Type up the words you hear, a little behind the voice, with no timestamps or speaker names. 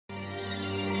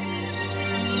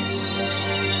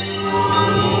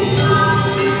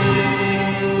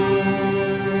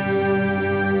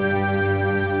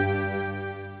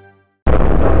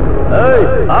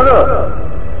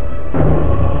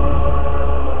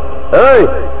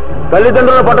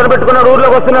తల్లిదండ్రులను పట్టణ పెట్టుకున్నాడు,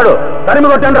 ఊర్లోకి వస్తున్నాడు, తరిమి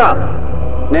కొట్టండ్రా.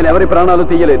 నేను ఎవరి ప్రాణాలు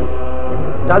తీయలేదు.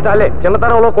 చాలే,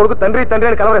 చిన్నతనంలో కొడుకు తండ్రి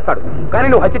అని కలవరేస్తాడు, కానీ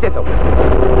నువ్వు హత్య చేశావు.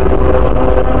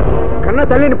 కన్న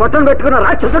తల్లిని పట్టణ పెట్టుకున్న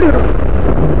రాక్షసుడు.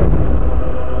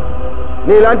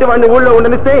 నీలాంటి వాడిని ఊళ్ళో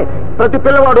ఉండనిస్తే ప్రతి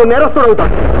పిల్లవాడు నేరస్తుడు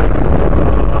అవుతాడు,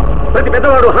 ప్రతి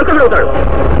పెద్దవాడు హంతకుడు అవుతాడు.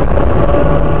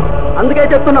 అందుకే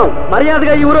చెప్తున్నాం,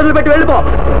 మర్యాదగా ఈ ఊరోజులు పెట్టి వెళ్ళిపో.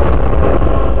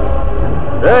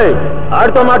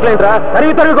 ఆడితో మాట్లాడరా,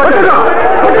 తరిగి కొట్టరా.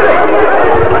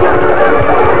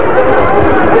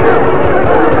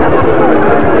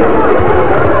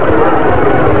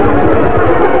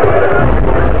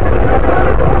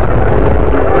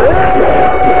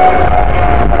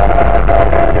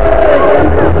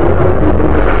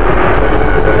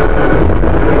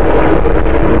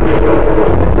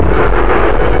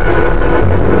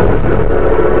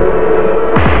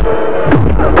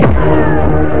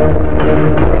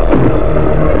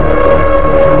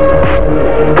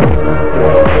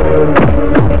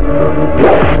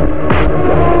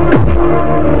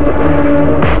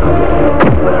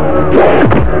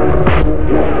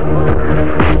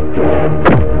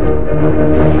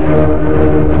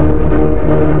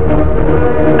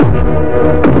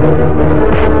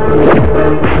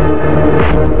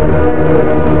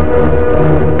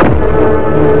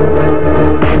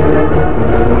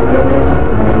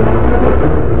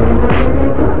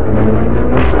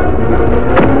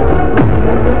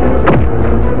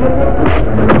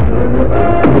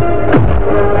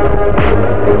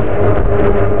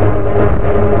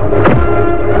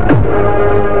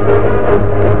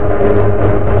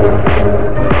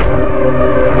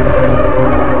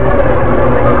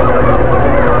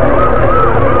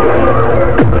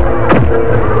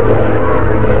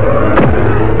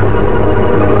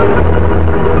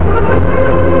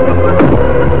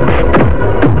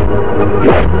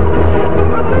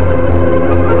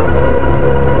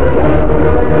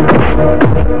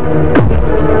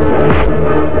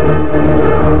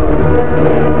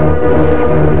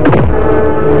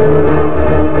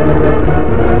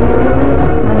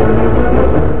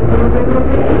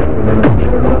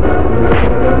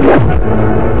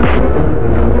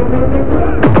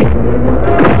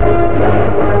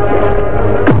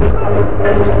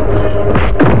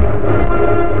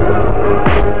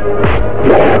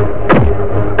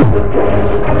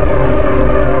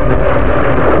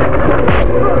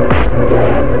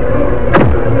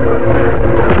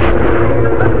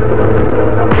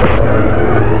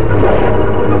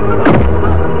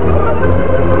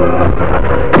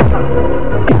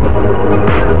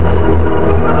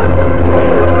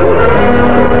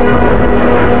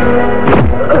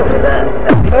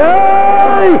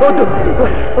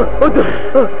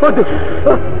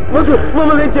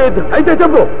 మమ్మల్ని ఏం చేయొద్దు. అయితే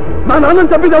చెప్పు, మా నాన్నని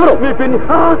చంపింది ఎవరు? మీ పిన్ని,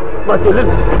 మా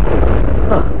చెల్లెలు.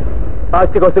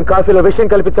 ఆస్తి కోసం కాఫీలో విషయం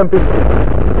కలిపి చంపింది.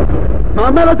 మా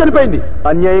అమ్మ ఎలా చనిపోయింది?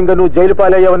 అన్యాయంగా నువ్వు జైలు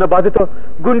పాలయ్యావన్న బాధతో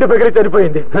గుండె పగిలి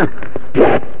చనిపోయింది.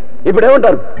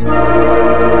 ఇప్పుడేమంటారు?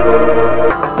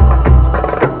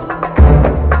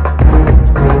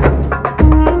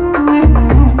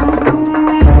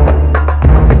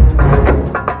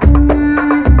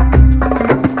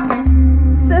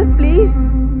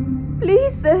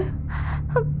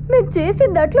 చేసి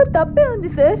దాంట్లో తప్పే ఉంది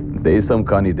సార్. దేశం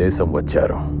కాని దేశం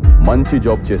వచ్చారు, మంచి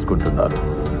జాబ్ చేసుకుంటున్నారు.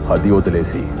 అది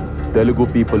వదిలేసి తెలుగు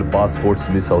పీపుల్ పాస్పోర్ట్స్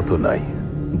మిస్ అవుతున్నాయి,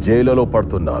 జైలులో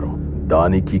పడుతున్నారు.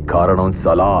 దానికి కారణం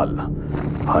సలాల్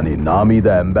అని నా మీద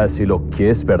ఎంబాసీలో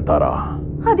కేసు పెడతారా?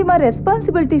 అది మా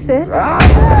రెస్పాన్సిబిలిటీ సార్.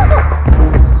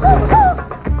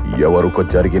 ఎవరికి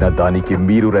జరిగిన దానికి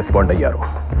మీరు రెస్పాండ్ అయ్యారు.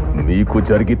 మీకు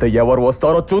జరిగితే ఎవరు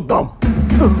వస్తారో చూద్దాం.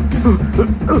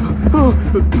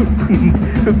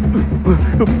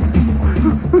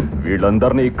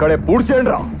 వీళ్ళందరినీ ఇక్కడే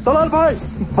పూడ్చేయండి రా. సలాల్ భాయ్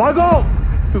భాగో.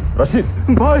 రషీద్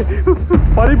భాయ్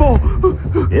పారిపో.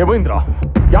 ఏమైందిరా?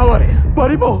 యావరే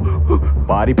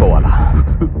పారిపోవాలా?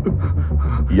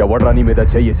 ఎవడ్రా నీ మీద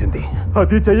చెయ్యేసింది?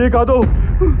 అది చెయ్యే కాదు,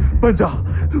 పంజా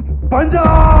పంజా.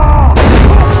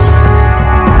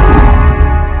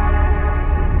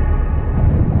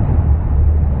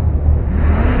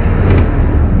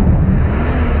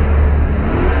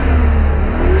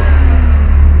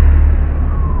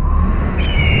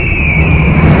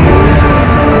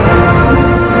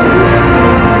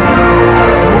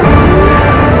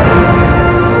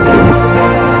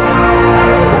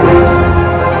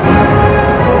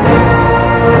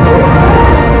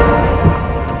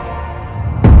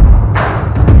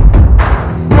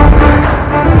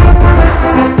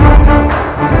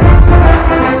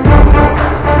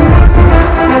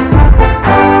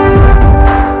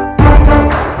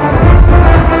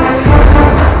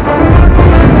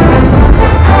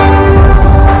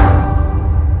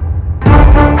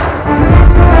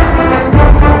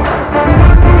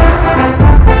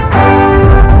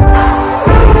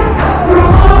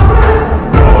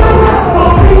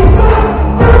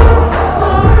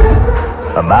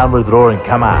 A man with roaring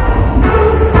command.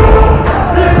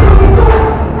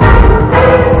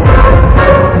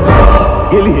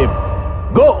 Kill him.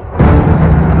 Go!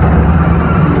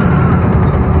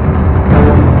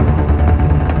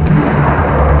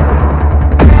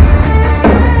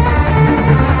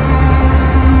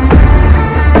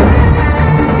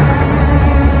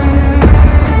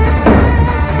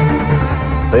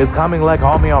 He's coming like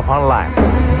army of unland.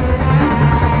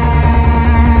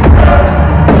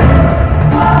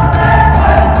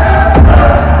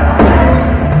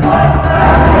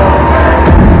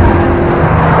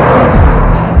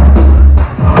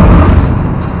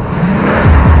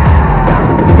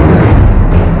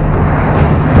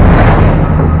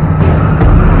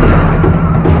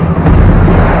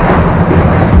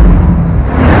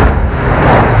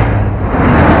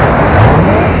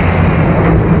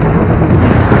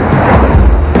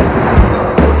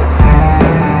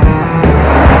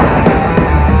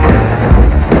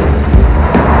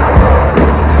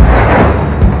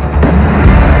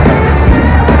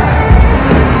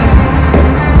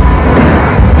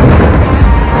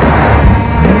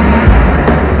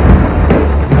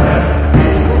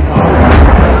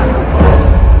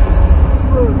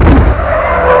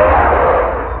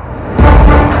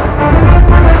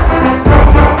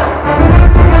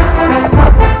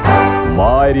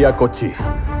 ఏరియాకొచ్చి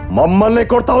మమ్మల్ని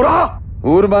కొడతావురా?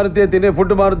 ఊరు మారుద్ది, తినే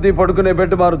ఫుడ్ మారుద్ది, పడుకునే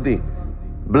బెడ్ మారుద్ది.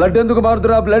 బ్లడ్ ఎందుకు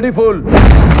మారుతురా? Bloody full.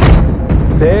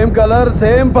 Same colour,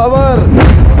 same power.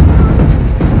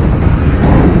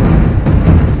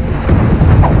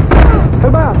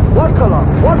 What color?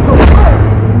 What color?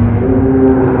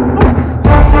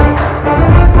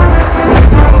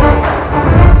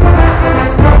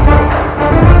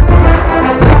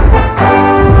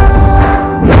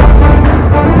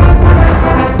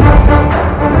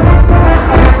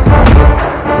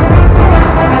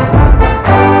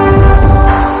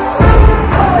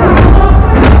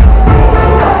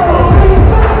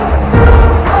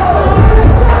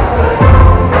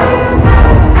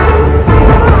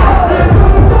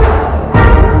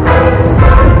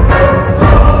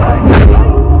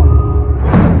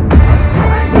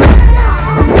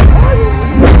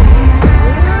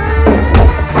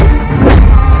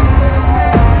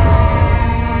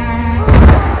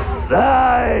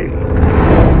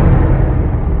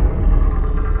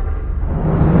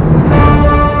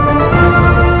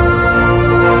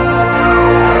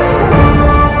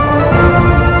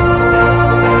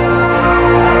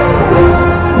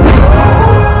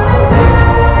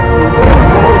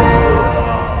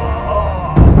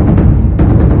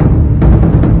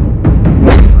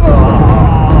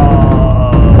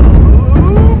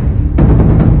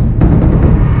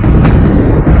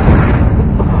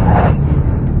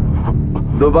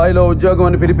 దుబాయ్లో ఉద్యోగం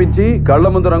అని పిలిపించి కళ్ల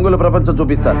ముందు రంగుల ప్రపంచం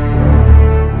చూపిస్తారు.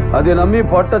 అది నమ్మి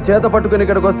పొట్ట చేత పట్టుకుని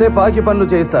ఇక్కడికి వస్తే పాకి పనులు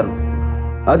చేయిస్తారు.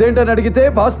 అదేంటని అడిగితే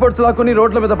పాస్పోర్ట్స్ లాక్కుని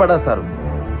రోడ్ల మీద పడేస్తారు.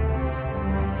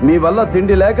 మీ వల్ల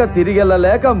తిండి లేక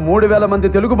తిరిగెళ్ళలేక 3000 మంది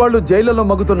తెలుగు వాళ్ళు జైళ్లలో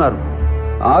మగ్గుతున్నారు.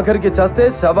 ఆఖరికి చస్తే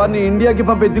శవాన్ని ఇండియాకి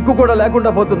పంపే దిక్కు కూడా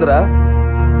లేకుండా పోతుందిరా.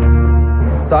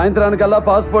 సాయంత్రానికల్లా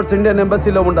పాస్పోర్ట్స్ ఇండియన్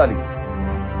ఎంబసీలో ఉండాలి.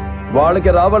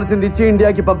 వాళ్ళకి రావాల్సింది ఇచ్చి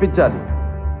ఇండియాకి పంపించాలి.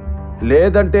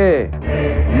 లేదంటే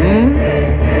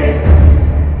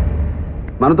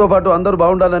మనతో పాటు అందరూ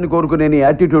బాగుండాలని కోరుకునే నీ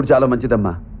యాటిట్యూడ్ చాలా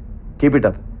మంచిదమ్మా. Keep it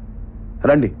up.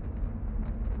 రండి.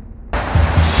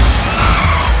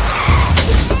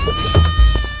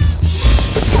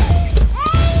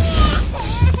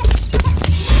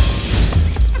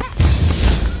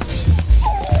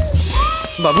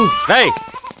 బాబు రాయ్,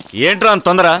 ఏంట్రా అంత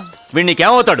తొందర? వీడు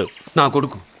నీకేమవుతాడు? నా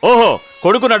కొడుకు. ఓహో,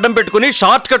 కొడుకుని అడ్డం పెట్టుకుని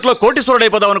షార్ట్ కట్ లో కోటీశ్వరుడు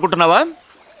అయిపోదాం అనుకుంటున్నావా?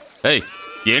 ఏయ్,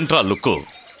 ఏంట్రా లుక్కు?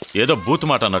 ఏదో బూత్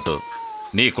మాట అన్నట్టు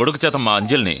నీ కొడుకు చేత మా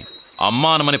అంజల్ని అమ్మ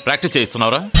అనమని ప్రాక్టీస్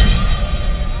చేయిస్తున్నావురా?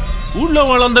 ఊళ్ళో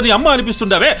వాళ్ళందరినీ అమ్మ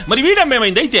అనిపిస్తుండవే, మరి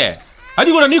వీడమ్మేమైంది అయితే? అది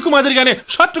కూడా నీకు మాదిరిగానే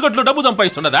షార్ట్ కట్ లో డబ్బు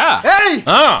సంపాదిస్తున్నదా?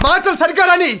 మాటలు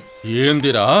సరికారని.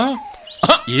 ఏందిరా?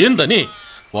 ఏందని?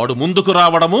 వాడు ముందుకు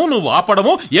రావడము, నువ్వు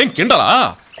ఆపడము ఏం కిండలా?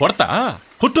 కొడతా,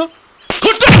 కుట్టు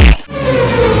కుట్టు.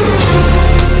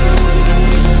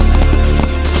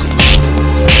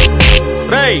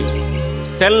 రేయ్,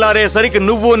 తెల్లారేసరికి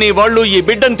నువ్వు నీ వాళ్ళు ఈ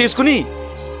బిడ్డను తీసుకుని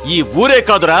ఈ ఊరే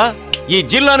కాదురా, ఈ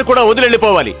జిల్లాను కూడా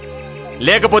వదిలిపోవాలి.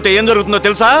 లేకపోతే ఏం జరుగుతుందో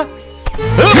తెలుసా?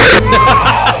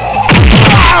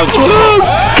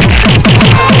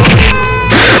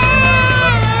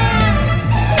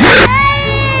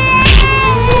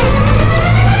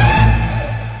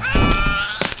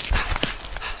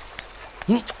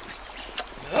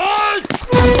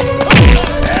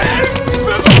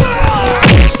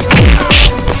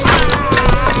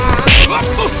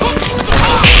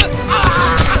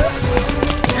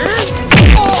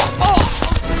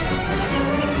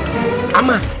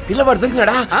 ஆமா பிள்ளை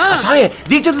படுத்துங்கடா சாமி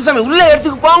தீட்சத்து சாமி உள்ள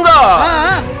எடுத்துக்கு போங்க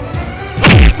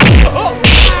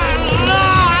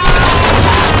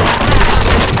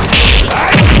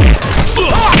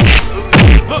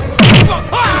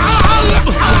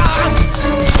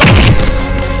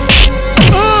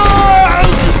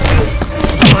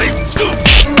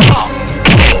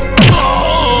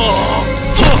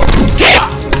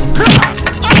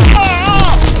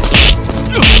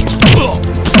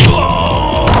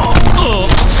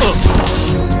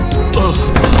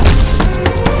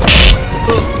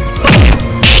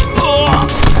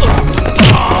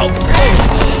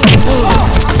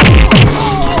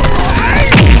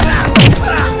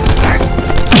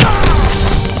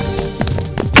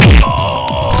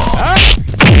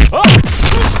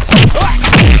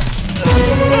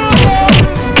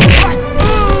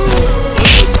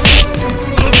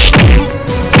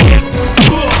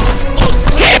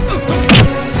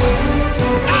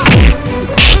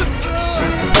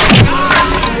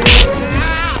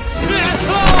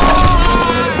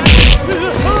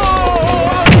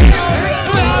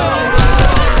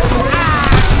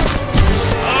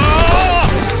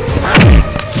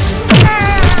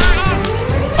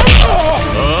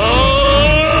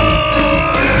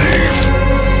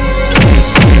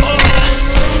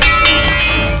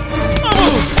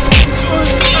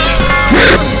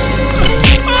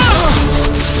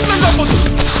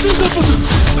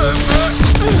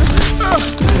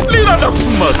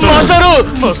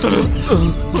మాస్టరు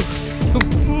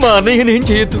మా అన్నయ్యనేం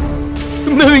చేయొద్దు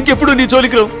మేము ఇంకెప్పుడు నీ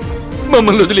జోలికి రావు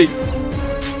మమ్మల్ని వదిలే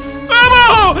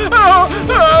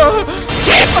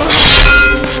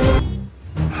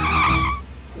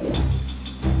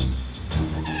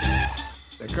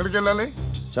ఎక్కడికి వెళ్ళాలి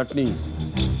చట్నీ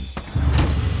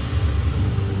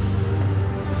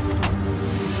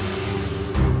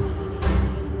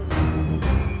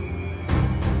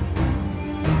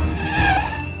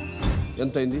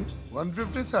ఎంతైంది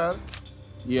 150 సార్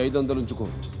ఈ 500 ఉంచుకో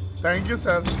థ్యాంక్ యూ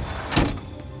సార్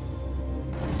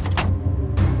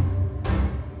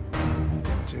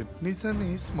చట్నీస్ అని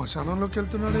శ్మశానంలోకి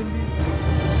వెళ్తున్నాడేంది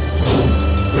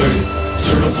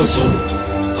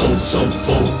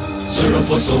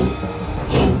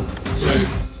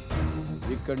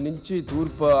ఇక్కడి నుంచి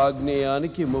తూర్పు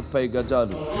ఆగ్నేయానికి 30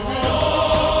 గజాలు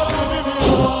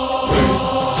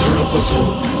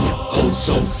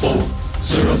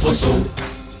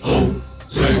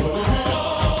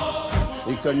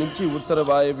ఇక్కడి నుంచి ఉత్తర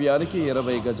వాయవ్యానికి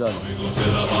 20 గజాలు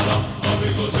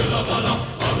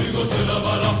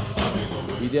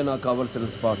ఇదే నాకు కావలసిన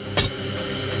స్పాట్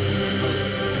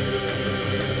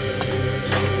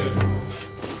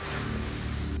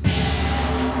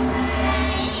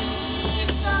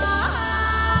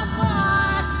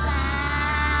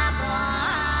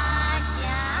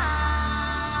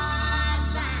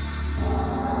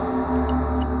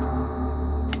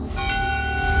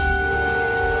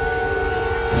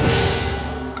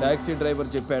టాక్సీ డ్రైవర్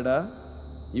చెప్పాడా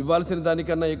ఇవ్వాల్సిన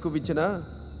దానికన్నా ఎక్కువ ఇచ్చినా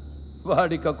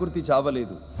వాడి కకుర్తి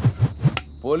చావలేదు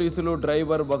పోలీసులు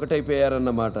డ్రైవర్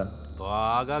ఒకటైపోయారన్నమాట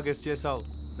బాగా గెస్ చేసావు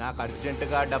నాకు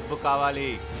అర్జెంటుగా డబ్బు కావాలి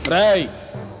రాయ్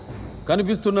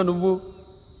కనిపిస్తున్న నువ్వు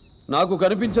నాకు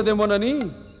కనిపించదేమోనని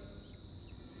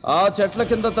ఆ చెట్ల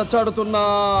కింద తచ్చాడుతున్న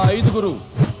 5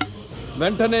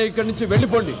 వెంటనే ఇక్కడి నుంచి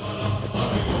వెళ్ళిపోండి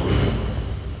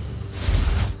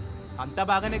అంత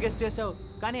బాగానే గెస్ చేసావు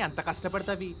కానీ అంత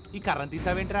కష్టపడతావి ఈ కర్రను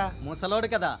తీసావేంట్రా ముసలోడు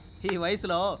కదా ఈ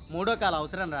వయసులో 3వ కాలు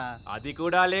అవసరం రా అది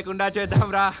కూడా లేకుండా చేద్దాం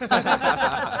రా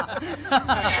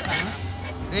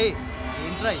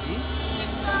ఏంట్రా ఇది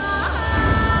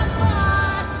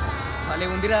భలే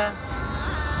ఉందిరా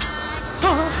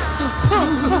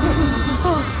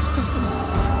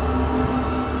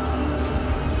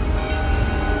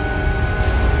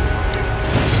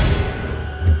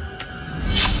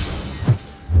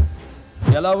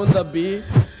ఎలా ఉందబ్బి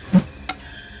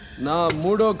నా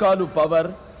 3వ కాలు పవర్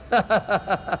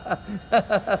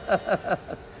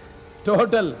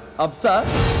టోటల్ అప్సా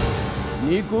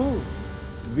నీకు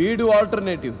వీడు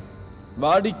ఆల్టర్నేటివ్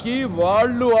వాడికి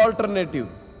వాళ్ళు ఆల్టర్నేటివ్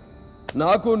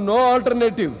నాకు no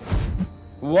alternative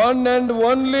one and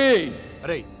only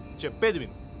అరే చెప్పేది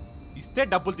విను ఇస్తే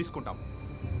డబ్బులు తీసుకుంటాం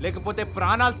లేకపోతే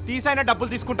ప్రాణాలు తీసైన డబ్బులు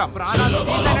తీసుకుంటాం ప్రాణాలు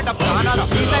తీసైన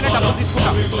డబ్బులు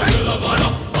తీసుకుంటాం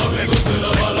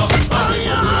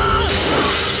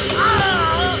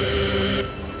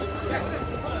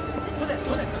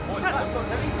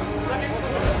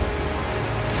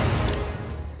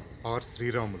are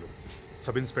Sriramulu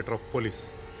sub inspector of police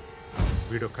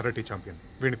video karate champion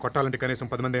వీడిని కొట్టాలంటే కనీసం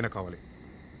 10 మంది అయినా కావాలి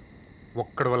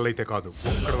ఒక్కడి వల్ల అయితే కాదు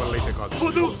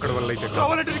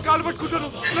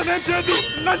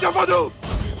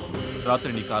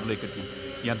రాత్రి నీ కారులో ఇక్కడికి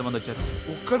ఎంతమంది వచ్చారు?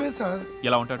 ఒక్కడే సార్.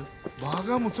 ఎలా ఉంటాడు?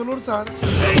 బాగా ముసలోడు సార్.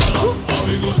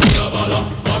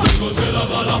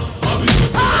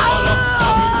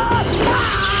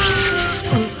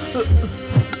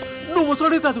 నువ్వు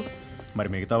ముసలోడే కాదు. మరి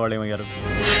మిగతా వాళ్ళు ఏమయ్యారు?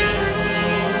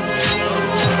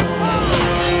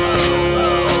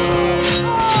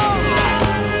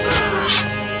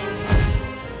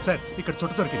 సార్, ఇక్కడ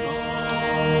చుట్టు దొరికింది.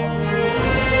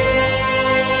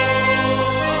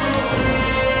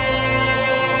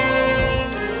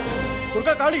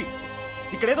 దుర్గా కాళీ,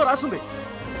 ఇక్కడేదో రాస్తుంది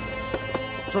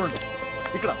చూడండి.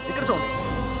 ఇక్కడ చూడండి.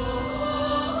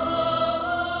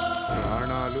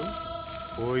 ప్రాణాలు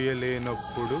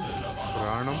పోయలేనప్పుడు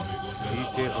ప్రాణం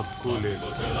తీసే హక్కు లేదు.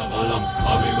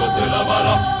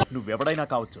 నువ్వెవడైనా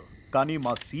కావచ్చు, కానీ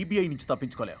మా సిబిఐ నుంచి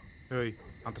తప్పించుకోలేవు.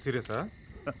 అంత సీరియసా?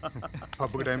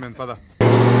 పబ్బుకి టైం ఎంత? పద.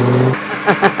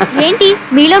 ఏంటి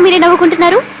మీలో మీరే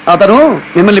నవ్వుకుంటున్నారు? అతను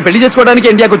మిమ్మల్ని పెళ్లి చేసుకోవడానికి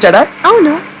ఇండియాకి వచ్చాడా?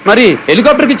 అవును. మరి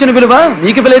హెలికాప్టర్కి ఇచ్చిన విలువ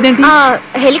మీకు ఇవ్వలేదేంటి?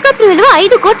 హెలికాప్టర్ విలువ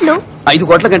 5 కోట్లు. 5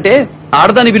 కోట్ల కంటే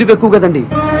ఆడదాని విలువ ఎక్కువ కదండి.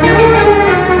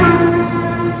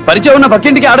 పరిచయం ఉన్న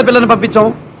పక్కింటికి ఆడపిల్లని పంపించాం,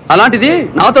 అలాంటిది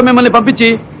నాతో మిమ్మల్ని పంపించి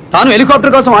తాను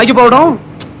హెలికాప్టర్ కోసం ఆగిపోవడం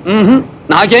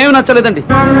నాకేమీ నచ్చలేదండి.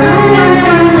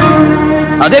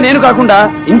 అదే నేను కాకుండా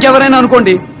ఇంకెవరైనా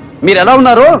అనుకోండి, మీరు ఎలా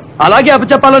ఉన్నారో అలాగే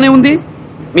అప్పచెప్పాలనే ఉంది.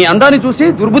 మీ అందాన్ని చూసి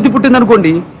దుర్బుద్ధి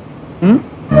పుట్టిందనుకోండి.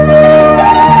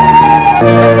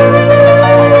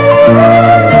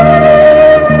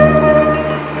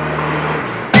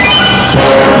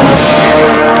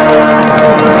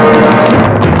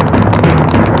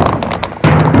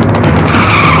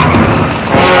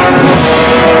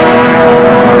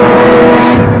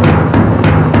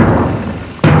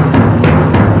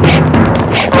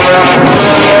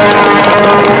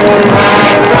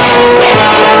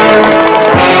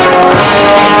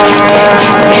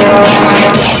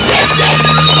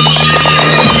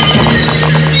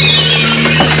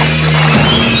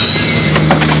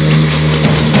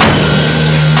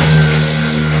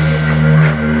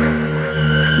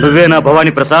 నువ్వేనా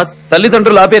భవానీ ప్రసాద్?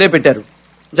 తల్లిదండ్రులు ఆ పేరే పెట్టారు,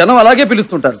 జనం అలాగే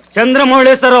పిలుస్తుంటారు.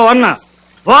 చంద్రమౌళేశ్వరరావు అన్న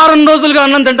వారం రోజులుగా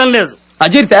అన్నం తింటం లేదు.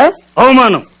 అజీర్త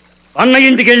అవమానం. అన్న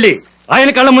ఇంటికి వెళ్ళి ఆయన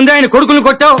కళ్ళ ముందే ఆయన కొడుకులు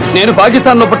కొట్టావు. నేను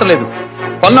పాకిస్తాన్ లో పుట్టలేదు,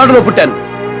 పల్నాడులో పుట్టాను.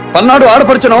 పల్నాడు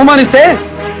ఆడపడుచును అవమానిస్తే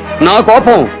నా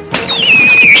కోపం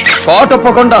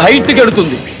కోటప్పకుండా హైట్కి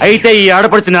వెళుతుంది. అయితే ఈ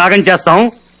ఆడపడుచుని ఆగం చేస్తాం,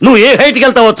 నువ్వు ఏ హైట్కి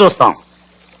వెళ్తావో చూస్తాం.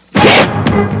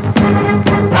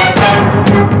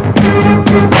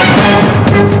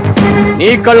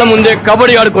 నీ కళ్ళ ముందే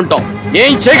కబడ్డీ ఆడుకుంటాం,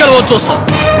 ఏం చేయగలవో చూస్తాం.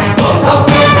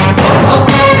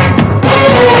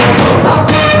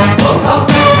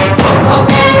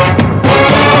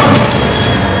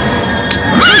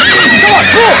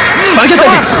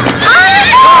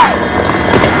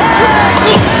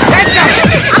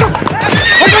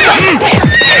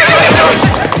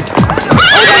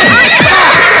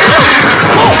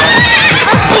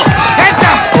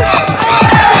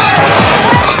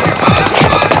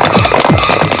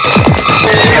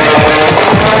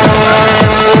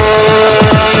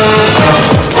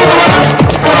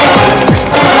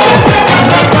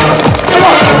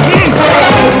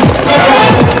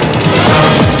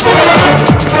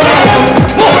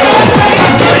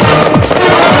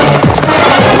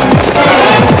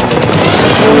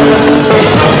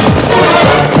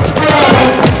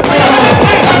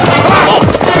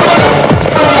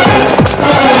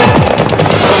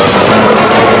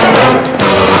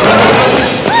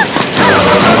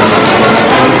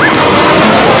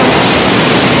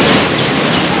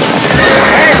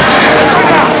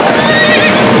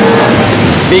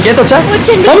 మీకేతొచ్చా?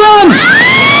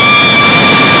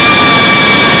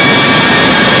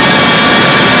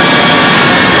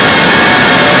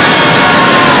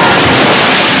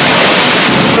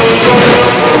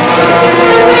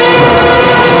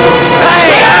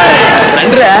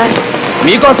 రండిరా,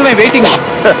 మీకోసమే వెయిటింగ్.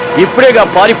 ఇప్పుడేగా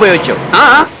పారిపోయి వచ్చావు.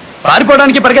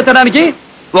 పారిపోవడానికి పరిగెత్తడానికి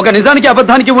ఒక నిజానికి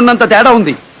అబద్ధానికి ఉన్నంత తేడా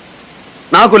ఉంది.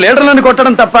 నాకు లీడర్లను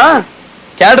కొట్టడం తప్ప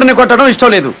క్యాడర్ని కొట్టడం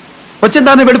ఇష్టం లేదు. వచ్చిన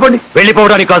దాన్ని వెళ్ళిపోండి.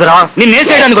 వెళ్ళిపోవడానికి కాదురా,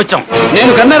 నిన్నేసేయడానికి వచ్చాం.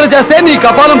 నేను కన్నెర చేస్తే నీ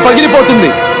కపాలం పగిలిపోతుంది.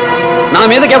 నా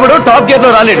మీదకి ఎవడో టాప్ గేర్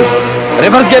లో రాలేడు,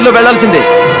 రివర్స్ గేర్ లో వెళ్లాల్సిందే.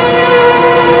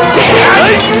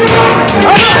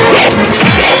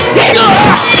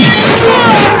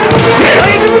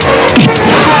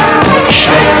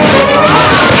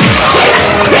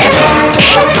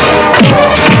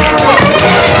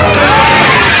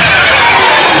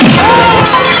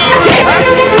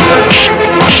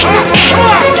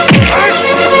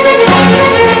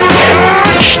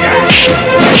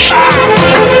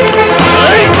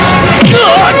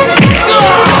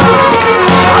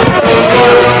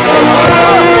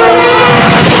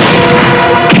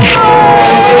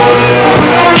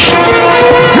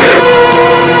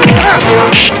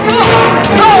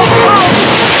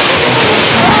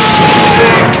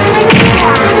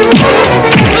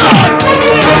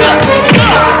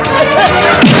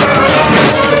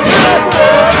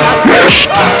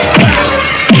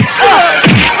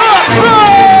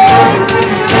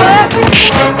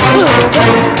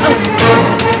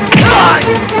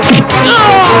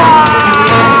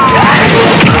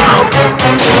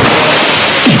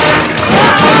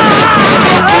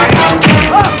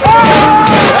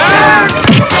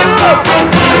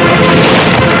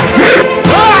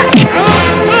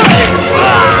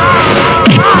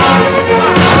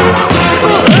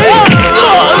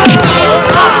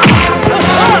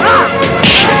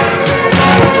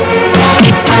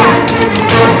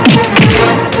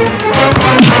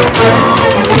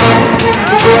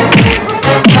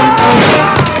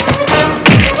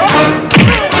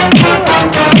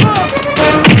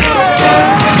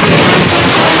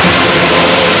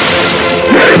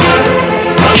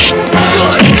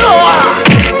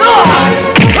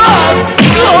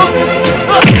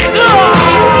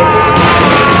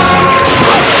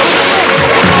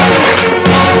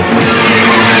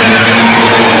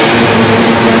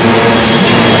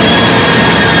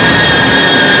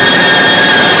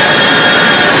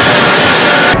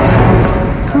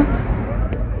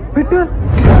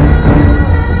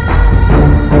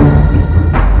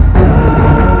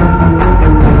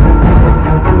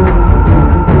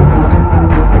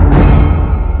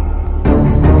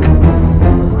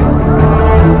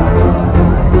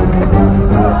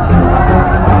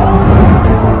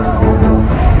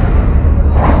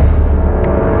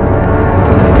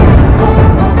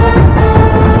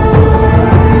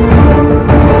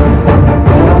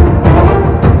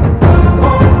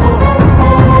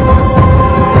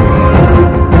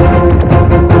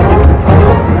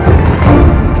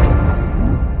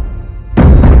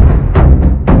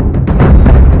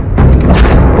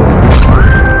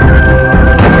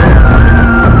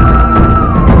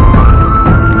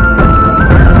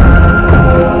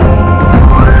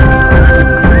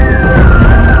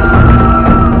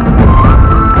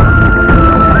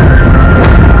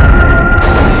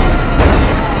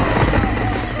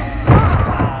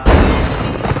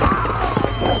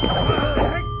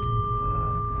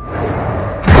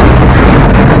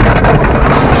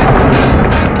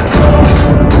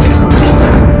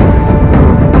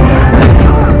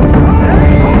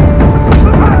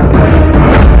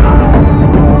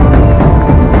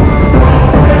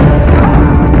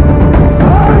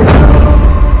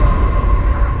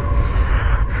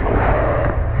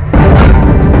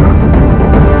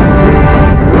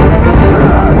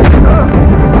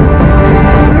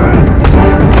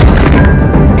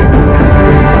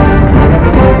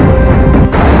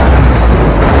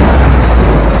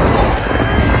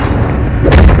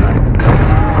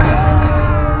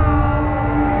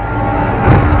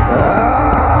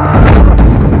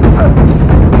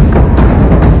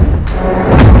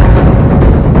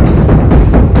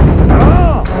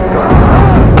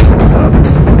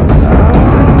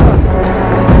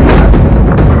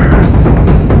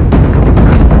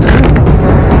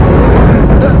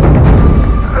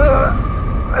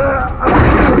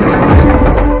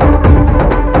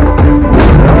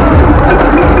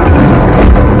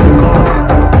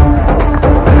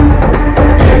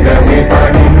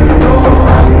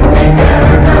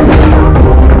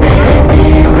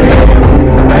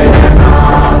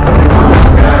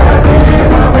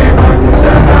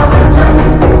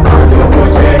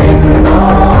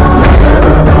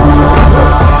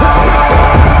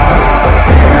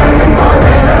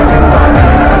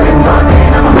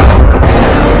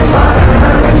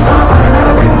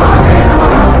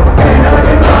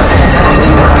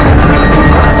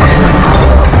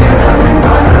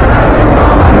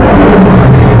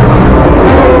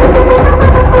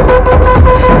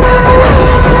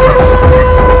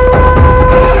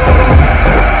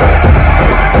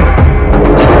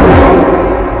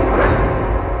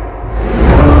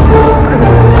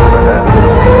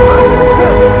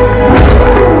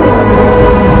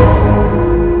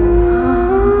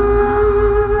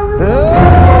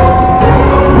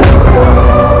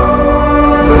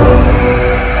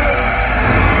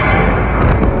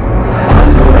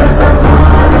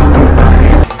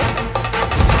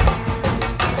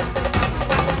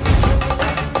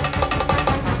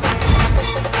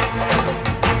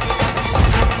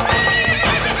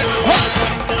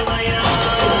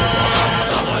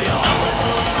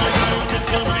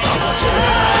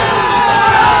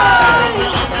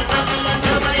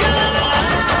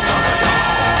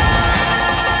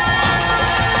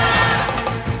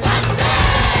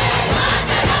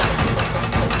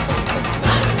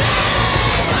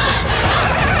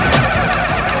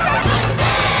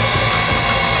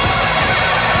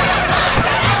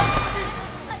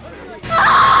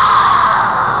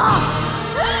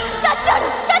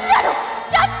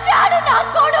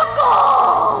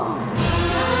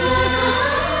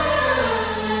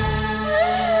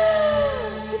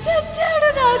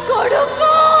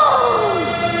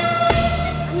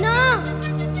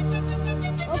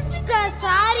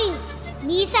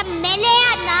 మీసం మెలే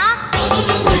అన్నా.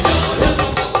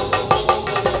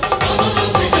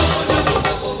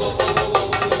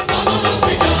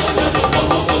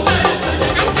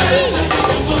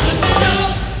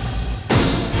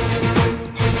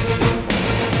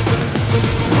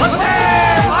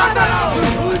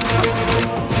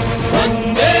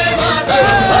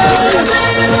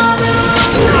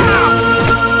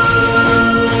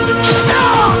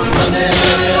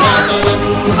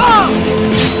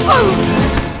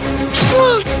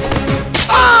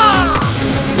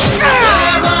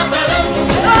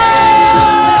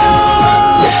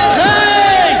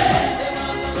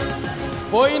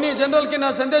 పోయి నీ జనరల్ కి నా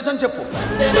సందేశం చెప్పు.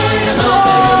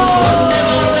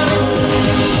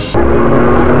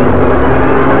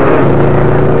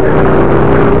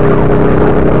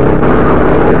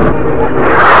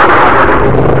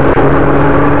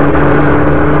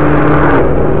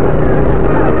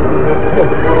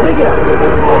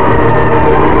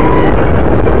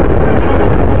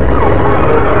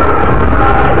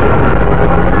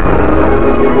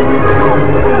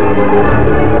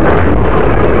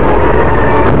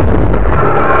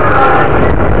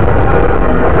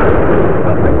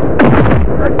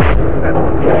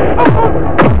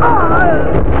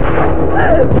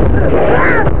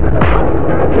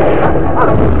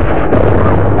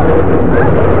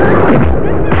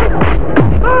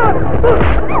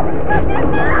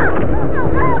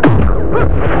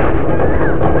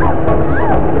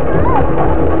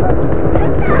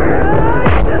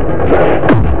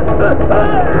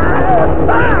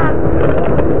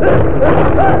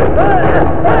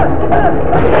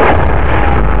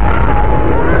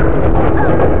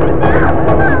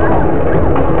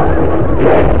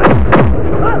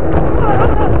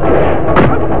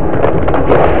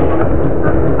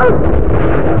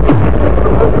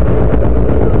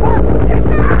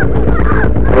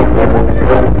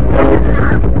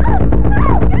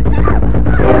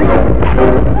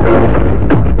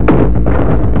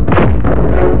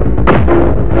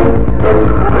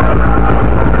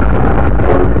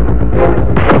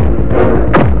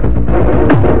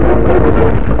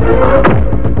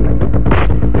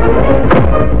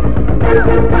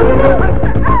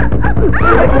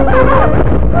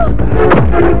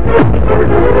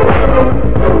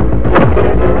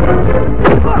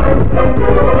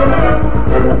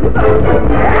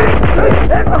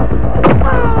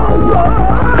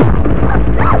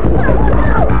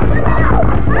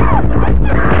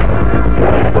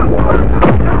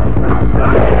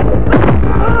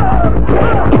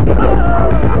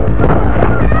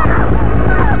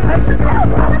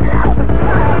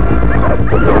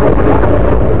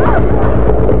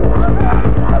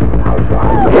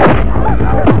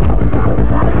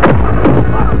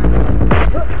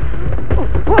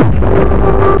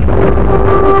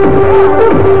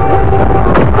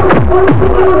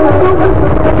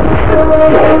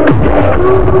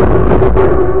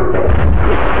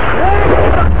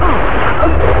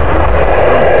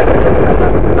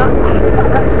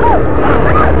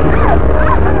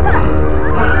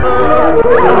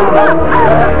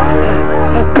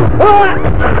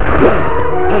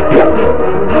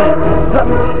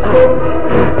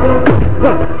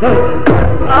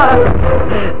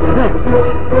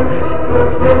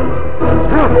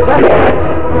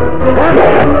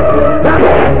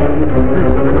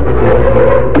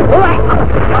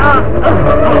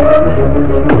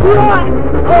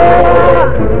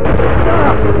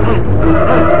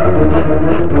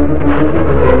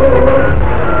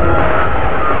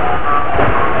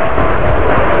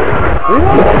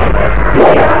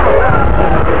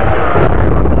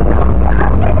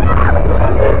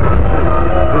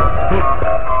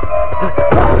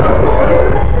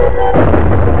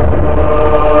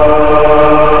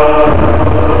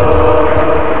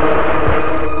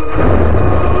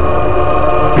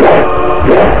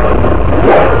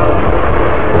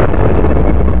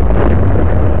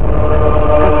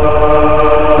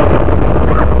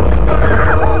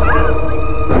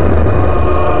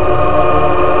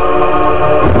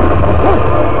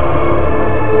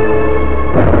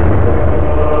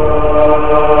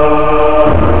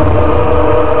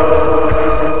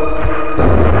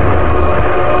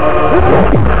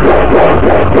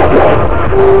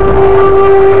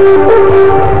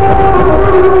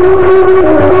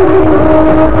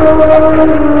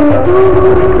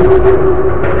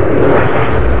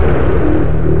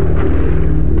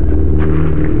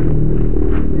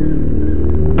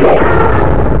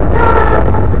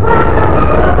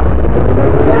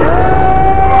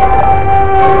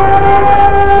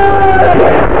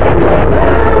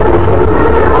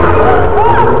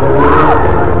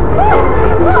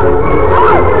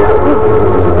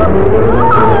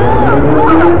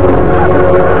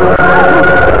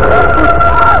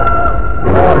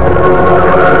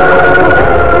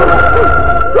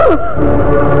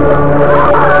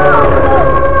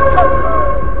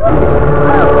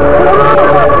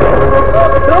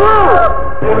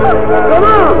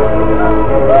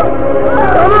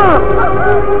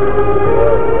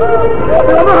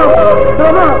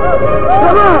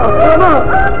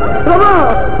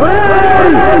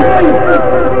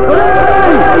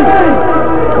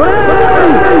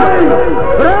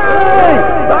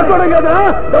 దాక్కోవడం కదా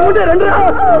దమ్ముంటే రండిరా.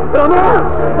 రమా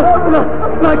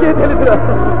నాకేం తెలుసురా.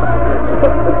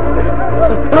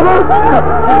 రమా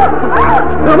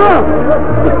రమా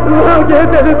నాకేం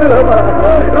తెలుసు రమా.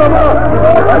 రమా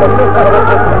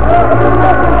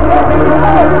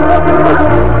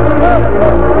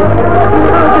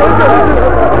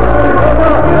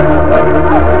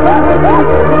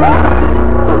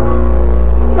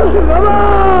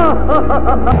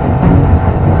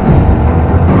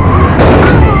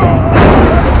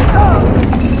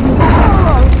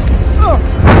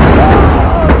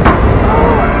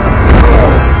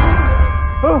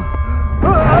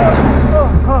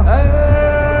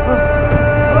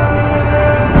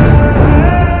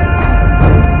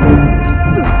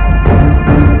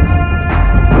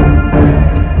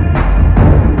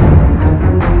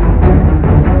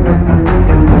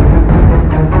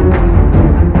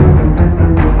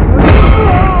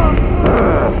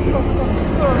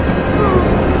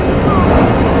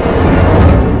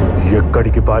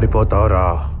ఎక్కడికి పారిపోతావురా?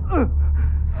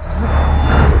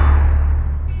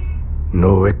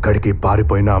 నువ్వెక్కడికి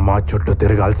పారిపోయినా మా చుట్టూ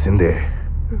తిరగాల్సిందే.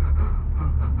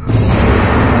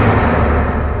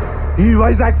 ఈ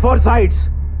వైజాగ్ 4 సైడ్స్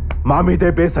మా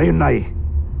మీదే బేస్ అయి ఉన్నాయి.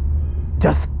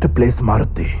 Just place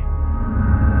మారుద్ది.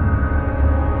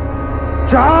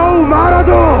 చావు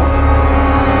మారదు.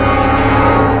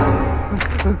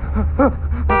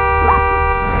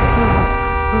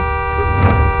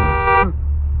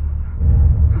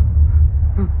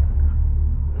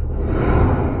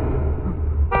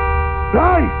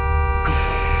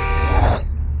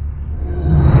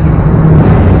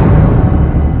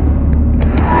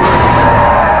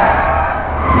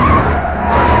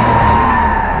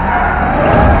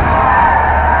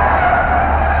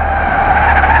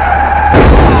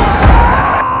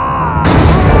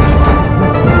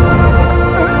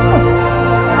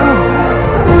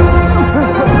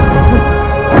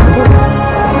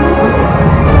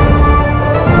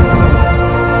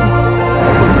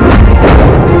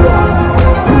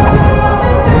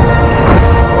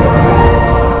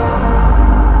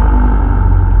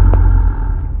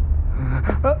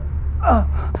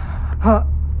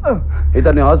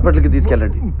 ఇతన్ని హాస్పిటల్కి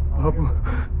తీసుకెళ్ళండి.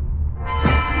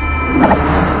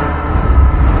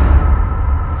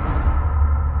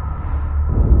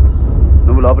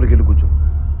 నువ్వు లోపలికి వెళ్ళి కూర్చో.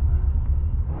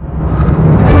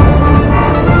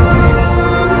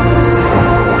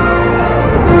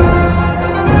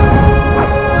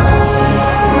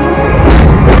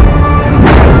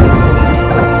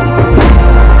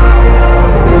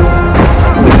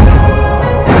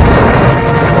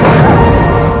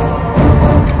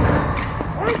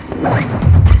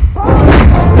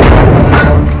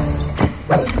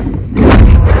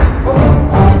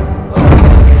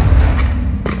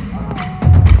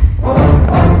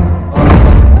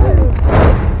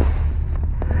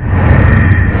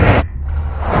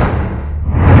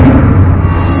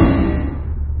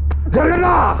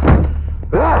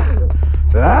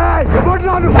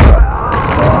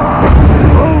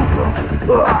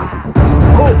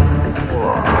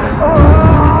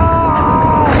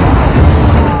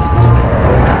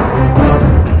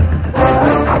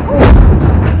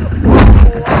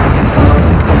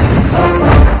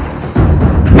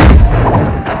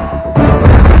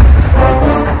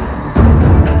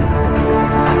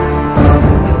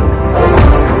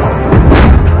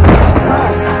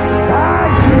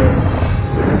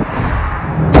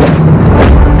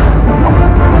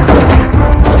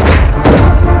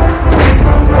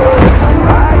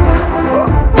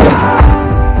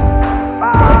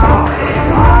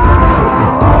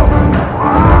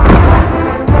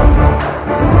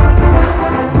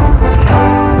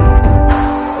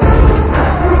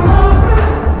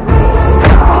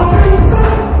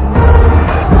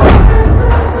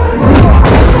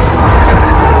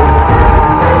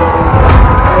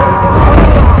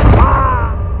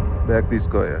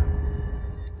 తీసుకోయా.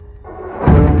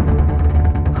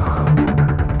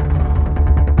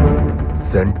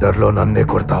 సెంటర్లో నన్నే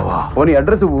కొడతావా? పోనీ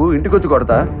అడ్రస్ ఇంటికి వచ్చి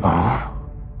కొడతా.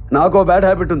 నాకో బ్యాడ్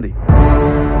హ్యాబిట్ ఉంది.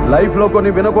 లైఫ్ లో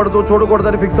కొన్ని వినకూడదు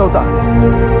చూడకూడదని ఫిక్స్ అవుతా.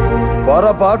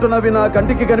 పొరపాటునవి నా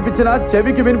కంటికి కనిపించినా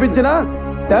చెవికి వినిపించినా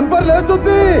టెంపర్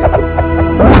లేచుద్ది.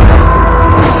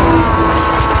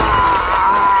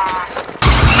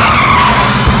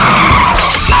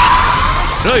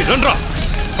 రండ్రా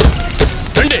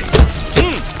రండి.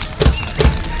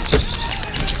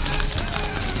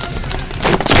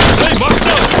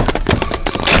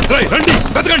 రండి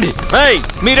వెతకండి.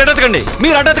 మీరు ఎటెతకండి,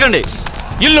 మీరు అటెతకండి.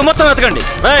 ఇల్లు మొత్తం వెతకండి.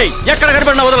 ఎక్కడ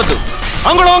కనపడినా వదలద్దు.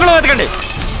 అంగుళం అంగుళం వెతకండి.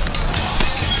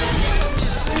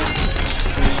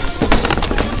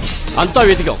 అంతా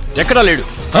వెతికాం, ఎక్కడా లేడు.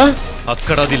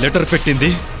 అక్కడ అది లెటర్ పెట్టింది,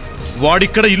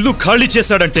 వాడిక్కడ ఇల్లు ఖాళీ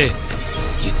చేశాడంటే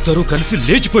ఇద్దరూ కలిసి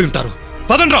లేచిపోయి ఉంటారు.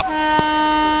 పదండ్రా.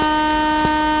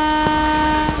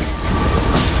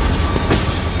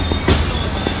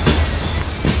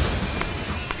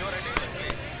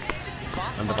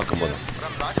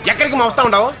 ఎక్కడికి మా వస్తా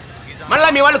ఉండవు? మళ్ళా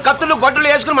మీ వాళ్ళు కత్తులు గొడ్డలు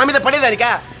వేసుకుని మా మీద పడేదానికా?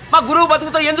 మా గురువు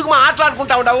బతుకుతో ఎందుకు మా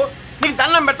ఆటలాడుకుంటా ఉండవు? నీకు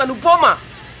దండం పెడతా, నువ్వు పోమ్మా.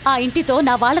 ఆ ఇంటితో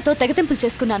నా వాళ్లతో తెగతింపులు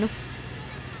చేసుకున్నాను.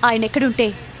 ఆయన ఎక్కడుంటే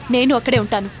నేను అక్కడే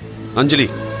ఉంటాను. అంజలి,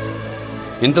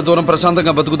 ఇంత దూరం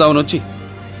ప్రశాంతంగా బతుకుతామని వచ్చి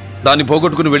దాన్ని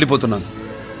పోగొట్టుకుని వెళ్ళిపోతున్నాను.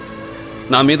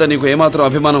 నా మీద నీకు ఏమాత్రం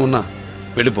అభిమానం ఉన్నా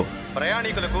వెళ్ళిపో.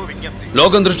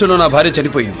 లోకం దృష్టిలో నా భార్య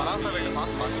చనిపోయింది,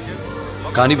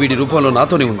 కానీ వీడి రూపంలో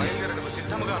నాతోనే ఉంది.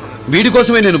 వీడి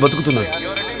కోసమే నేను బతుకుతున్నాను.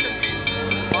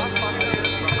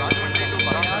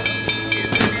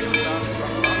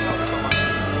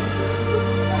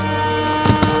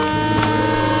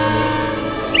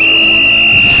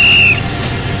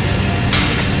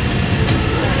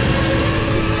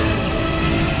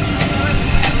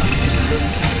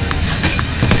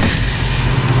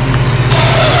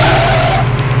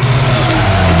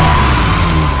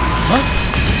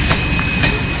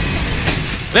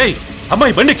 రేయ్,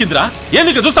 అమ్మాయి బండి ఎక్కిందిరా,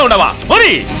 ఏందుకు చూస్తా ఉండవా?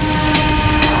 మరి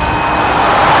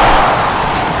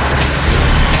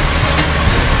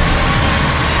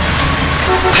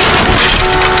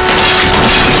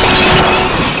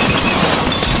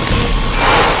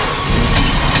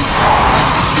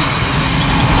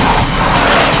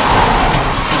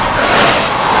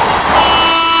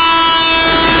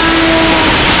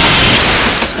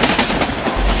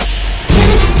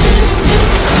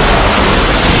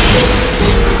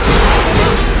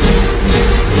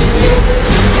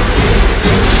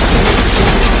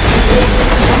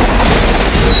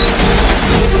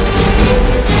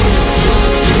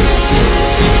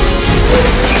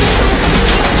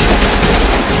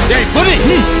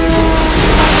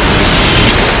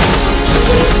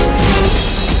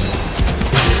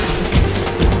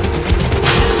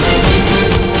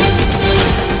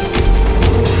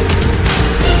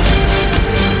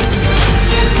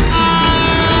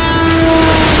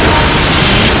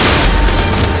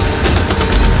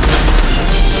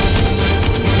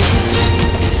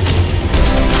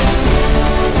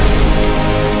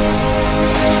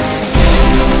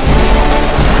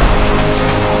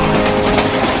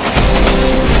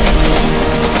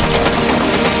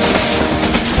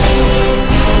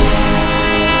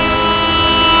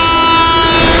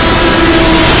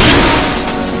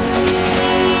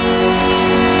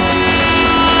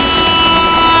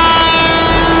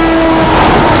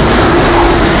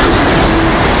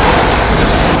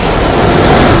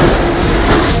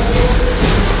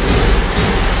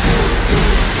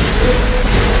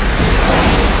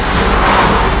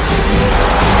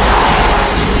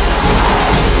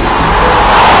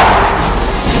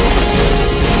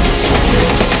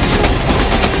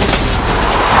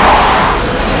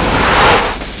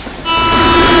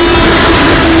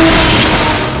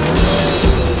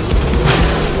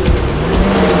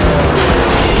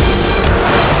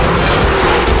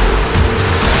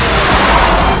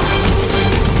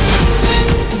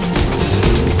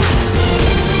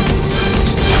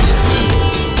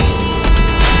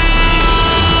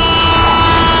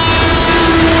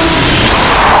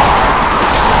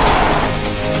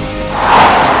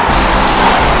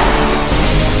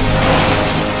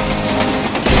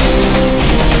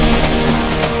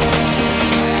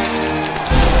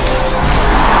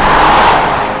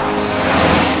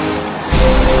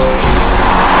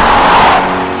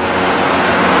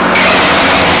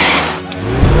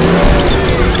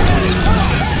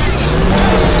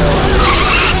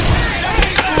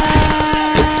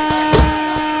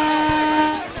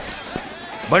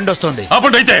బండి వస్తుంది.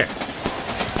 అప్పుడు అయితే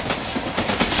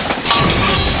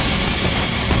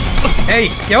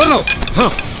ఎవరు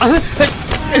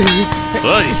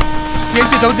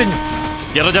ఏంటి దౌర్జన్యం?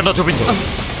 ఎర్ర జెండా చూపించు.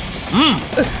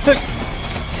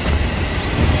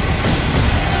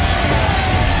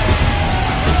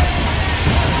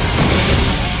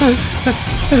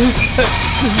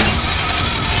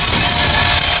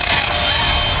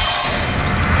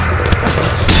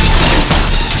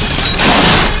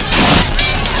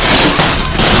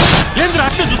 ఏంద్ర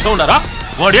అట్లే చూస్తూ ఉన్నారా?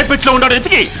 వాడు ఏ పెట్లో ఉన్నాడు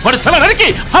ఎతికి వాడు తల నరికి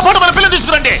ఆ పాట మన పిల్లలు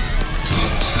తీసుకురండి.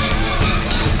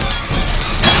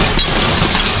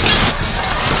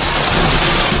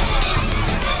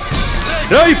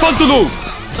 రేయ్ పంతులు,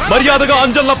 మర్యాదగా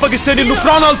అంజల్ని అప్పగిస్తే నిన్ను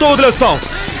ప్రాణాలతో వదిలేస్తాం.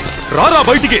 రారా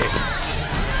బయటికి.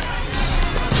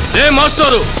 ఏ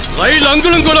మాస్టారు, రైలు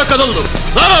అంగుళం కూడా కదలదు.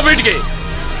 రారా బయటికి.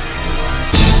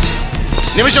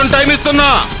 నిమిషం టైం ఇస్తున్నా.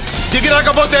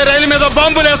 దిగిరాకపోతే రైలు మీద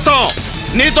బాంబులేస్తాం.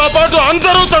 నీతో పాటు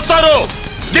అందరూ చస్తారు.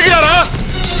 దిగిరారా?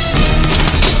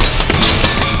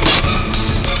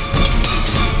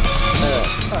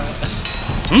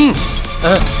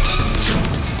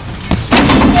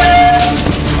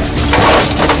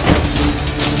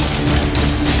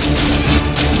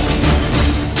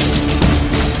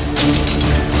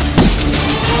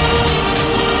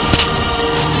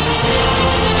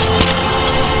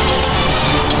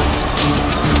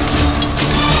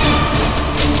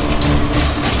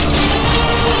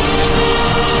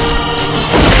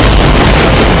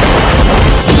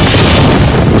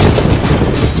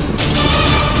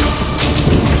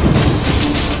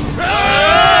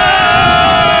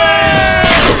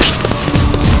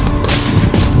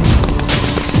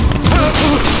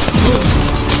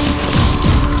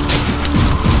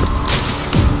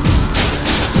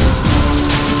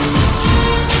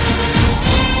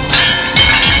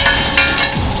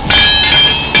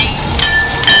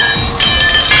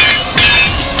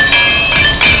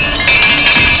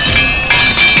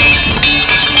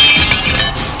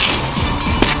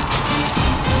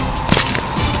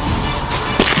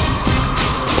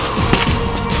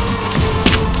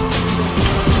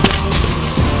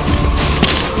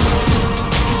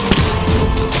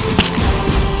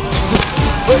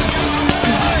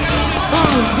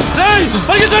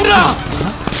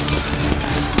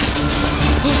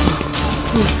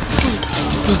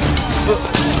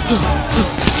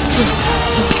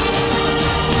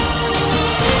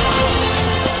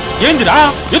 ఏందిరా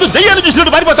ఏదో దయ్యాన్ని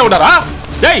చూసినట్టు పారిపోతా ఉన్నారా?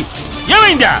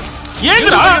 ఏమైందా?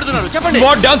 ఏందిరా? చెప్పండి.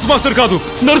 మా డాన్స్ మాస్టర్ కాదు,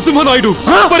 Narasimha Naidu.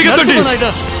 పరిగెత్తండి.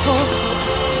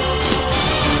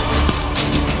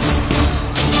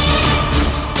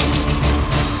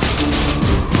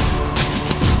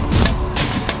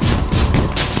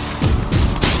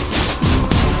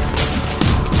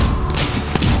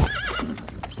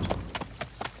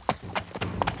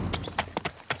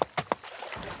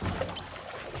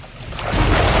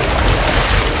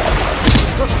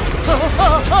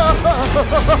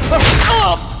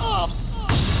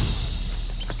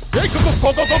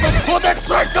 Go that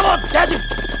side! Come on, catch him!